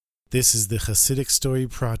This is the Hasidic Story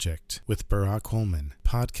Project with Barak Holman,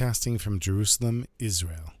 podcasting from Jerusalem,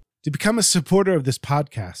 Israel. To become a supporter of this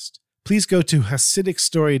podcast, please go to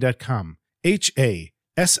HasidicStory.com,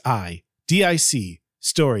 HASIDIC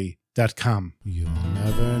story.com. You'll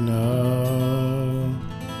never know,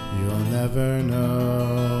 you'll never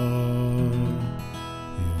know,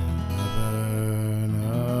 you'll never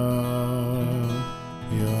know,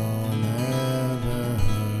 you'll never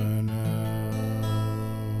know.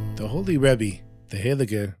 The Holy Rebbe, the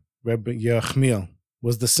Heilige Rebbe Yerachmiel,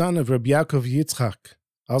 was the son of Rebbe Yaakov Yitzchak,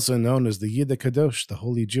 also known as the Yid HaKadosh, the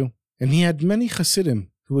Holy Jew. And he had many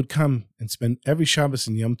chassidim who would come and spend every Shabbos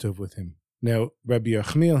and Yom Tov with him. Now, Rebbe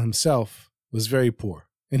Yerachmiel himself was very poor,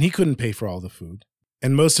 and he couldn't pay for all the food.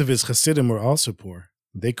 And most of his chassidim were also poor.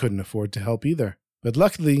 They couldn't afford to help either. But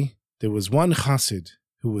luckily, there was one chassid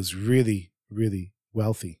who was really, really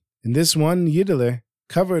wealthy. And this one Yidele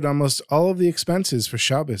covered almost all of the expenses for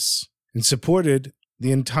Shabbos and supported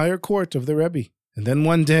the entire court of the Rebbe. And then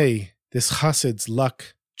one day, this chassid's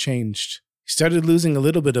luck changed. He started losing a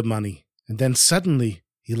little bit of money, and then suddenly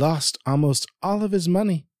he lost almost all of his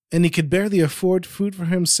money. And he could barely afford food for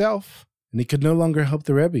himself, and he could no longer help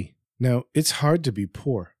the Rebbe. Now, it's hard to be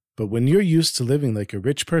poor, but when you're used to living like a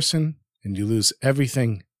rich person and you lose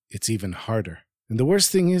everything, it's even harder. And the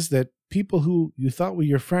worst thing is that people who you thought were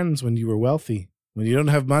your friends when you were wealthy, when you don't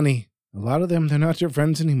have money, a lot of them, they're not your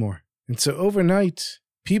friends anymore. And so overnight,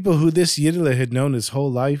 people who this Yidele had known his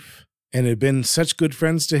whole life and had been such good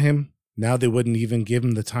friends to him, now they wouldn't even give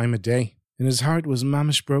him the time of day. And his heart was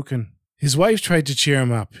mamish broken. His wife tried to cheer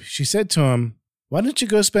him up. She said to him, "Why don't you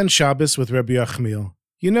go spend Shabbos with Rebbe Yerachmiel?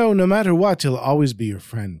 You know, no matter what, he'll always be your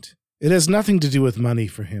friend. It has nothing to do with money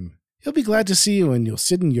for him. He'll be glad to see you, and you'll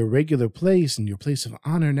sit in your regular place, in your place of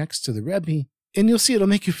honor next to the Rebbe, and you'll see it'll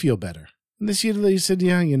make you feel better." And this Yidele said,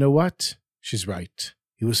 "Yeah, you know what? She's right."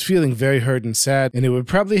 He was feeling very hurt and sad, and it would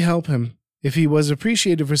probably help him if he was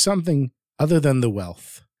appreciated for something other than the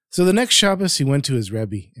wealth. So the next Shabbos, he went to his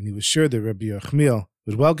Rebbe, and he was sure that Rebbe Yerachmiel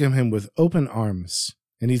would welcome him with open arms.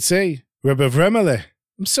 And he'd say, "Rebbe Vremele,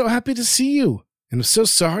 I'm so happy to see you, and I'm so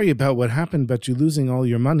sorry about what happened about you losing all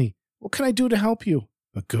your money. What can I do to help you?"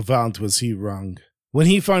 But Gevalt was he wrong. When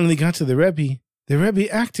he finally got to the Rebbe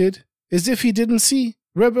acted as if he didn't see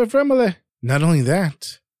Rebbe Vremele. Not only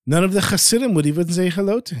that, none of the chassidim would even say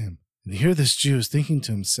hello to him. And here this Jew is thinking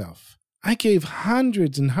to himself, I gave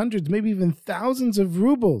hundreds and hundreds, maybe even thousands of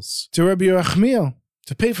rubles to Rebbe Yerachmiel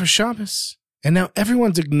to pay for Shabbos. And now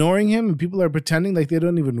everyone's ignoring him and people are pretending like they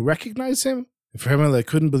don't even recognize him? And Vremele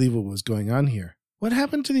couldn't believe what was going on here. What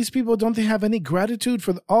happened to these people? Don't they have any gratitude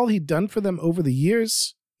for all he'd done for them over the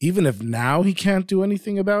years? Even if now he can't do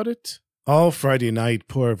anything about it? All Friday night,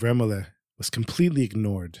 poor Vremele was completely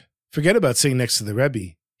ignored. Forget about sitting next to the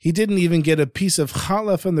Rebbe. He didn't even get a piece of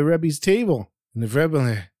challah from the Rebbe's table. And the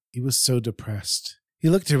Vremele, he was so depressed. He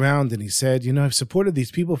looked around and he said, I've supported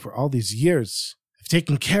these people for all these years. I've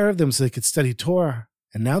taken care of them so they could study Torah.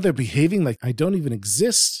 And now they're behaving like I don't even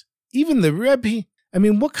exist. Even the Rebbe.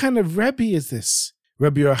 What kind of Rebbe is this?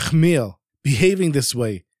 Rebbe Yerachmiel behaving this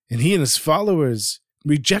way. And he and his followers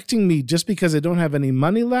rejecting me just because I don't have any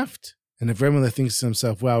money left? And the Vremele thinks to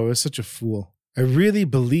himself, wow, I was such a fool. I really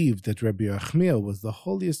believed that Rebbe Yerachmiel was the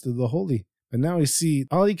holiest of the holy. But now I see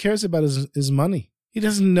all he cares about is money. He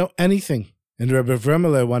doesn't know anything. And Rebbe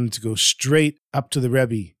Vremele wanted to go straight up to the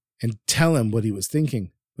Rebbe and tell him what he was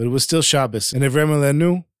thinking. But it was still Shabbos, and Vremele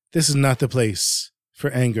knew this is not the place for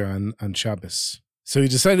anger on Shabbos. So he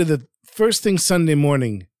decided that first thing Sunday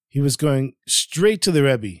morning, he was going straight to the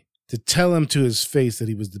Rebbe to tell him to his face that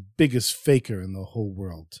he was the biggest faker in the whole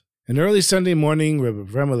world. And early Sunday morning, Rebbe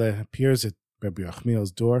Vremele appears at Rebbe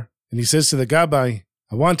Yerachmiel's door, and he says to the Gabbai,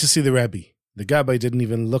 I want to see the Rebbe. The Gabbai didn't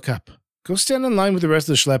even look up. Go stand in line with the rest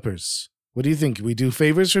of the schleppers. What do you think? We do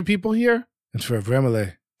favors for people here? And for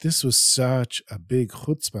Vremele, this was such a big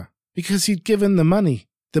chutzpah, because he'd given the money.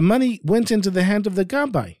 The money went into the hand of the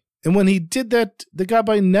Gabbai. And when he did that, the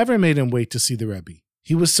Gabbai never made him wait to see the Rebbe.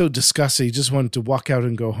 He was so disgusted, he just wanted to walk out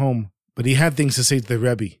and go home. But he had things to say to the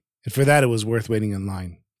Rebbe, and for that it was worth waiting in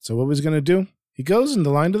line. So what was he going to do? He goes in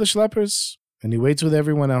the line to the schleppers, and he waits with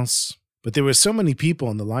everyone else. But there were so many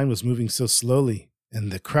people, and the line was moving so slowly,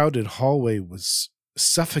 and the crowded hallway was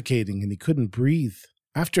suffocating, and he couldn't breathe.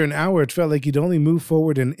 After an hour, it felt like he'd only move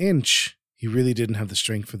forward an inch. He really didn't have the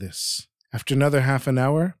strength for this. After another half an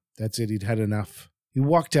hour, that's it, he'd had enough. He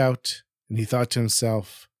walked out, and he thought to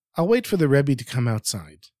himself, I'll wait for the Rebbe to come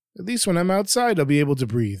outside. At least when I'm outside, I'll be able to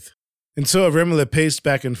breathe. And so Vremele paced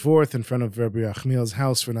back and forth in front of Rebbe Yerachmiel's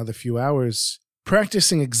house for another few hours,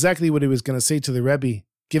 practicing exactly what he was going to say to the Rebbe,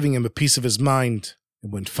 giving him a piece of his mind.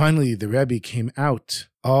 And when finally the Rebbe came out,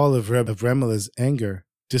 all of Rebbe Yerachmiel's anger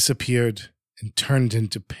disappeared and turned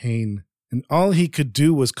into pain. And all he could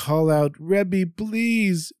do was call out, "Rebbe,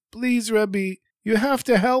 please, please, Rebbe, you have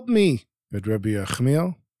to help me." But Rebbe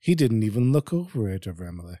Yerachmiel, he didn't even look over at Rebbe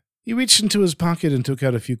Yerachmiel. He reached into his pocket and took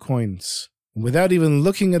out a few coins. And without even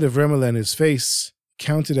looking at Rebbe Yerachmiel in his face,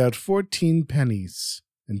 counted out 14 pennies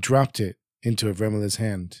and dropped it into Rebbe Yerachmiel's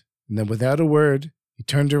hand. And then without a word, he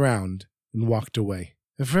turned around and walked away.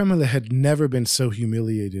 Rebbe Yerachmiel had never been so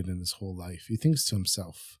humiliated in his whole life. He thinks to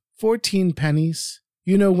himself, 14 pennies?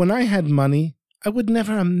 You know, when I had money, I would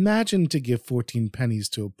never imagine to give 14 pennies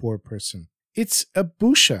to a poor person. It's a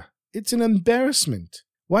busha. It's an embarrassment.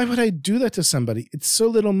 Why would I do that to somebody? It's so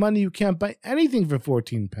little money you can't buy anything for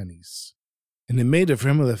 14 pennies. And it made Rebbe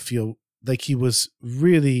Yerachmiel feel like he was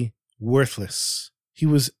really worthless. He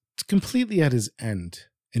was completely at his end.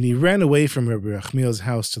 And he ran away from Rebbe Yerachmiel's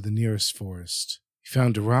house to the nearest forest. He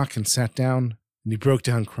found a rock and sat down, and he broke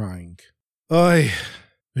down crying. Oy,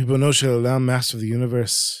 Ribono Shel Olam, Master of the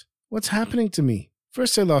Universe, what's happening to me?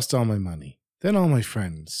 First I lost all my money, then all my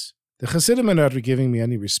friends. The chassidim are not giving me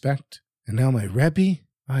any respect. And now my Rebbe?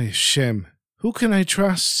 Ay, Hashem, who can I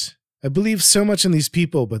trust? I believe so much in these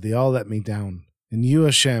people, but they all let me down. And you,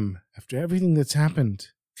 Hashem, after everything that's happened,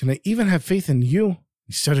 can I even have faith in you?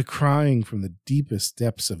 He started crying from the deepest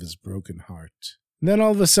depths of his broken heart. And then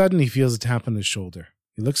all of a sudden he feels a tap on his shoulder.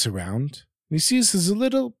 He looks around, and he sees his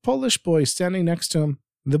little Polish boy standing next to him.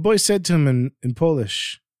 And the boy said to him in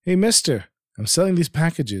Polish, "Hey, mister, I'm selling these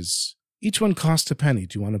packages. Each one costs a penny.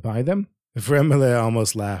 Do you want to buy them?" Rebbe Yerachmiel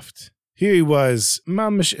almost laughed. Here he was,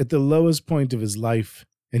 mamish at the lowest point of his life.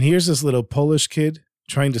 And here's this little Polish kid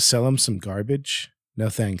trying to sell him some garbage. "No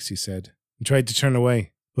thanks," he said, and tried to turn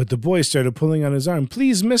away. But the boy started pulling on his arm.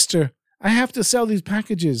 "Please, mister, I have to sell these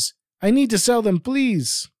packages. I need to sell them,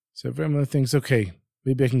 please." So Rebbe Yerachmiel thinks, okay,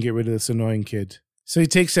 maybe I can get rid of this annoying kid. So he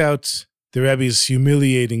takes out the Rebbe's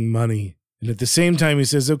humiliating money. And at the same time he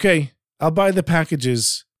says, okay, I'll buy the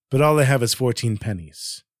packages, but all I have is 14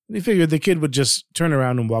 pennies. And he figured the kid would just turn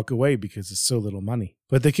around and walk away because it's so little money.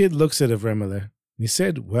 But the kid looks at Rebbe Yerachmiel and he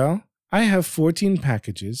said, well, I have 14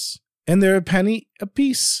 packages and they're a penny a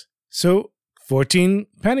piece. So 14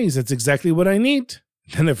 pennies, that's exactly what I need.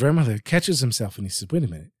 Then Rebbe Yerachmiel catches himself and he says, wait a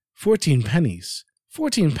minute, 14 pennies,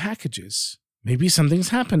 14 packages. Maybe something's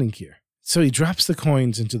happening here. So he drops the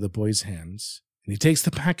coins into the boy's hands and he takes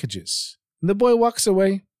the packages. And the boy walks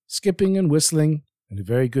away, skipping and whistling, in a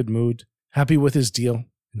very good mood, happy with his deal.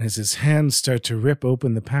 And as his hands start to rip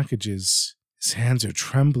open the packages, his hands are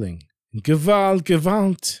trembling. And Gewalt,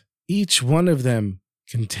 Gewalt! Each one of them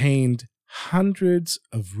contained hundreds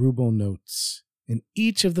of ruble notes in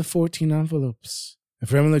each of the 14 envelopes.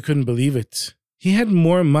 Rebbe Yerachmiel couldn't believe it. He had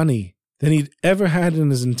more money than he'd ever had in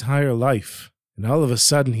his entire life. And all of a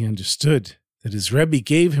sudden he understood that his Rebbe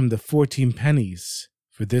gave him the 14 pennies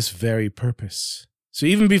for this very purpose. So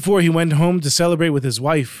even before he went home to celebrate with his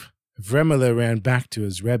wife, Rebbe Yerachmiel ran back to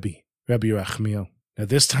his Rebbe Yerachmiel. Now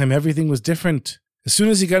this time everything was different. As soon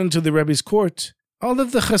as he got into the Rebbe's court, all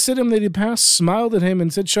of the chassidim that he passed smiled at him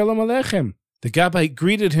and said, Shalom Aleichem. The Gabbite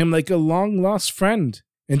greeted him like a long-lost friend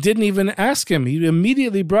and didn't even ask him. He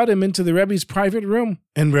immediately brought him into the Rebbe's private room.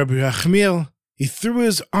 And Rebbe Yerachmiel, he threw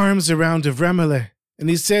his arms around Rebbe Yerachmiel and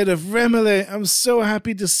he said, Rebbe Yerachmiel, I'm so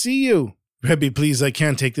happy to see you. Rebbe, please, I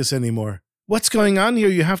can't take this anymore. What's going on here?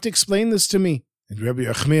 You have to explain this to me. And Rebbe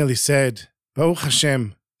Yerachmiel, he said, Baruch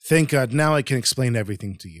Hashem, thank God, now I can explain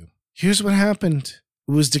everything to you. Here's what happened.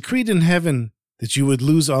 It was decreed in heaven that you would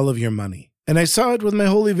lose all of your money. And I saw it with my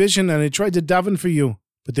holy vision and I tried to daven for you,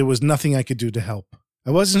 but there was nothing I could do to help. I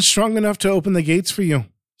wasn't strong enough to open the gates for you,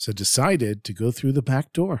 so decided to go through the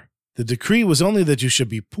back door. The decree was only that you should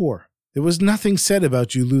be poor. There was nothing said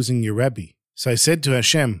about you losing your Rebbe. So I said to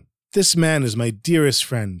Hashem, this man is my dearest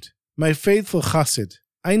friend, my faithful chassid.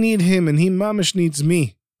 I need him and he mamish needs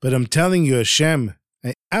me. But I'm telling you, Hashem,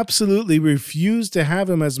 I absolutely refuse to have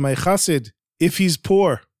him as my chassid if he's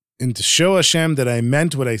poor. And to show Hashem that I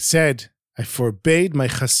meant what I said, I forbade my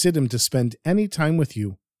chassidim to spend any time with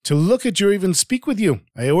you, to look at you or even speak with you.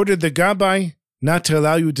 I ordered the Gabbai not to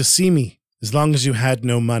allow you to see me as long as you had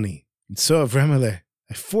no money. And so, Rebbe Yerachmiel,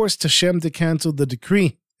 I forced Hashem to cancel the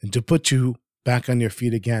decree and to put you back on your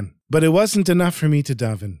feet again. But it wasn't enough for me to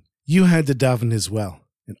daven. You had to daven as well.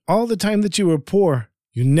 And all the time that you were poor,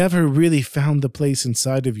 you never really found the place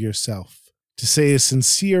inside of yourself to say a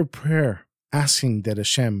sincere prayer asking that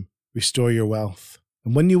Hashem restore your wealth.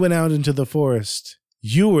 And when you went out into the forest,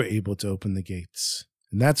 you were able to open the gates.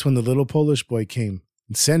 And that's when the little Polish boy came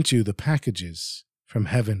and sent you the packages from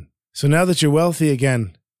heaven. So now that you're wealthy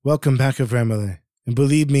again, welcome back, Rebbe Yerachmiel. And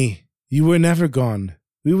believe me, You were never gone.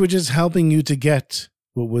 We were just helping you to get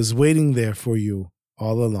what was waiting there for you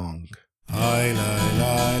all along. Ay, lai,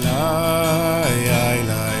 lai, lai, ay,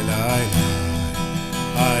 lai, lai, lai.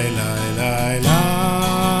 Ay, lai, lai,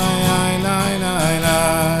 lai, ay, lai, lai,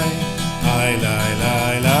 lai. Ay, lai,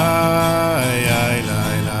 lai, lai, ay,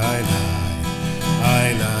 lai, lai, lai.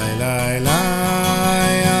 Ay, lai, lai,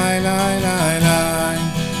 lai, ay, lai, lai, lai.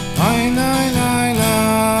 Ay, lai, lai,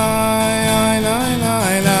 lai, ay, lai,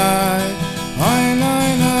 lai, lai. Ay, lai,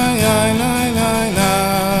 lai, ay, lai, lai, lai.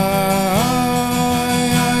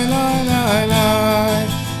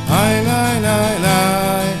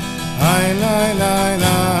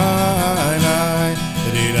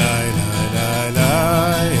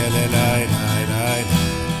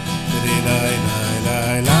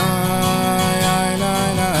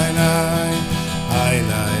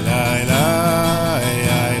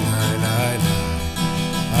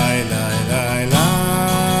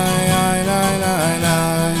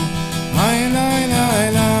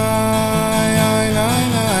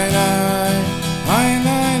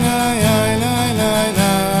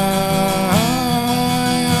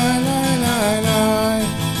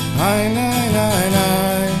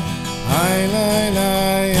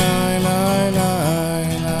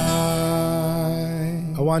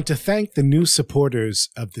 I want to thank the new supporters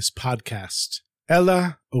of this podcast.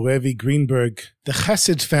 Ella Orevi Greenberg, the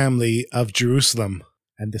Chassid family of Jerusalem,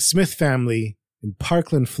 and the Smith family in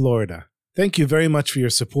Parkland, Florida. Thank you very much for your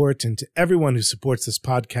support, and to everyone who supports this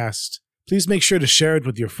podcast, please make sure to share it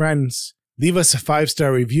with your friends. Leave us a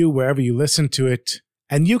 5-star review wherever you listen to it,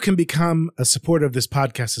 and you can become a supporter of this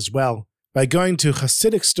podcast as well by going to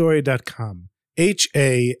chassidicstory.com,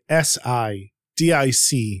 HASIDIC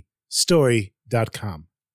story.com.